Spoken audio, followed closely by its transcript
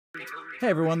Hey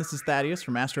everyone, this is Thaddeus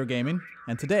from ASTRO Gaming,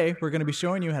 and today we're going to be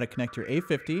showing you how to connect your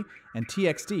A50 and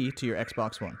TXD to your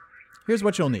Xbox One. Here's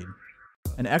what you'll need: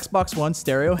 an Xbox One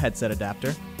stereo headset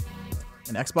adapter,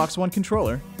 an Xbox One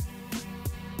controller,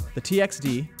 the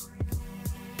TXD,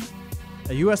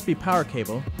 a USB power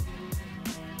cable,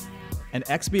 an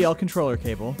XBL controller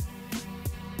cable,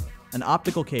 an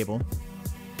optical cable,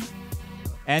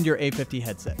 and your A50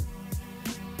 headset.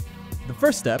 The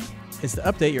first step is to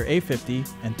update your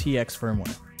A50 and TX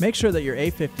firmware. Make sure that your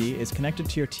A50 is connected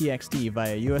to your TXD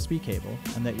via USB cable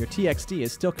and that your TXD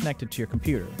is still connected to your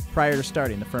computer prior to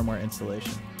starting the firmware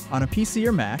installation. On a PC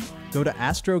or Mac, go to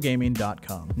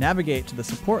astrogaming.com. Navigate to the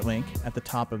support link at the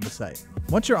top of the site.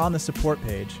 Once you're on the support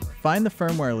page, find the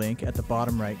firmware link at the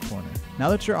bottom right corner. Now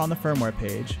that you're on the firmware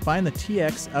page, find the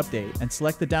TX update and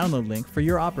select the download link for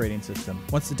your operating system.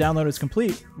 Once the download is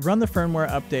complete, run the firmware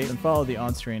update and follow the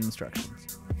on-screen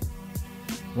instructions.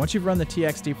 Once you've run the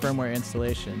TXD firmware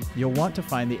installation, you'll want to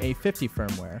find the A50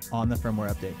 firmware on the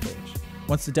firmware update page.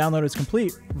 Once the download is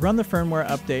complete, run the firmware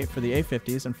update for the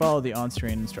A50s and follow the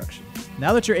on-screen instructions.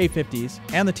 Now that your A50s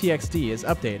and the TXD is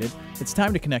updated, it's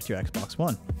time to connect your Xbox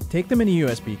One. Take the mini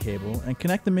USB cable and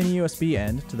connect the mini USB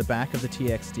end to the back of the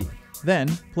TXD. Then,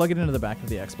 plug it into the back of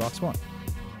the Xbox One.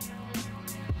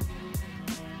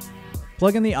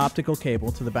 Plug in the optical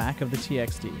cable to the back of the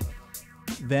TXD.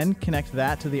 Then connect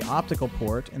that to the optical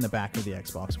port in the back of the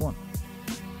Xbox One.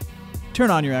 Turn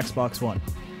on your Xbox One.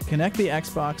 Connect the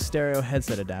Xbox stereo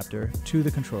headset adapter to the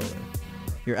controller.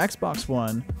 Your Xbox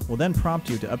One will then prompt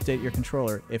you to update your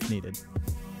controller if needed.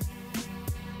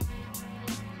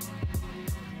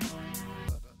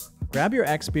 Grab your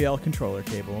XBL controller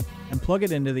cable and plug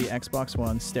it into the Xbox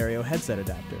One stereo headset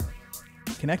adapter.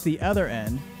 Connect the other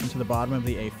end into the bottom of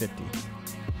the A50.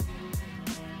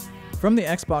 From the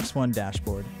Xbox One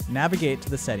dashboard, navigate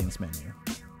to the Settings menu.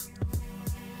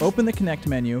 Open the Connect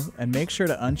menu and make sure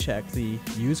to uncheck the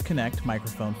Use Connect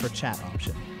microphone for chat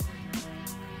option.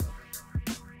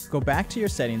 Go back to your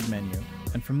Settings menu,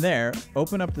 and from there,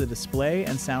 open up the Display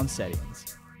and Sound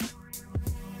settings.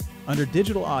 Under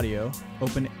Digital Audio,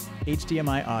 open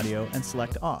HDMI Audio and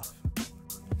select Off.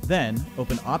 Then,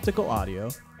 open Optical Audio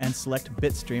and select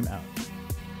Bitstream Out.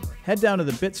 Head down to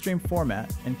the Bitstream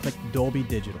format and click Dolby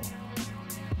Digital.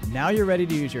 Now you're ready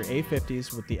to use your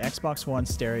A50s with the Xbox One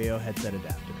stereo headset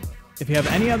adapter. If you have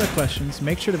any other questions,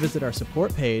 make sure to visit our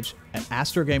support page at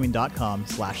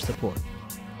astrogaming.com/support.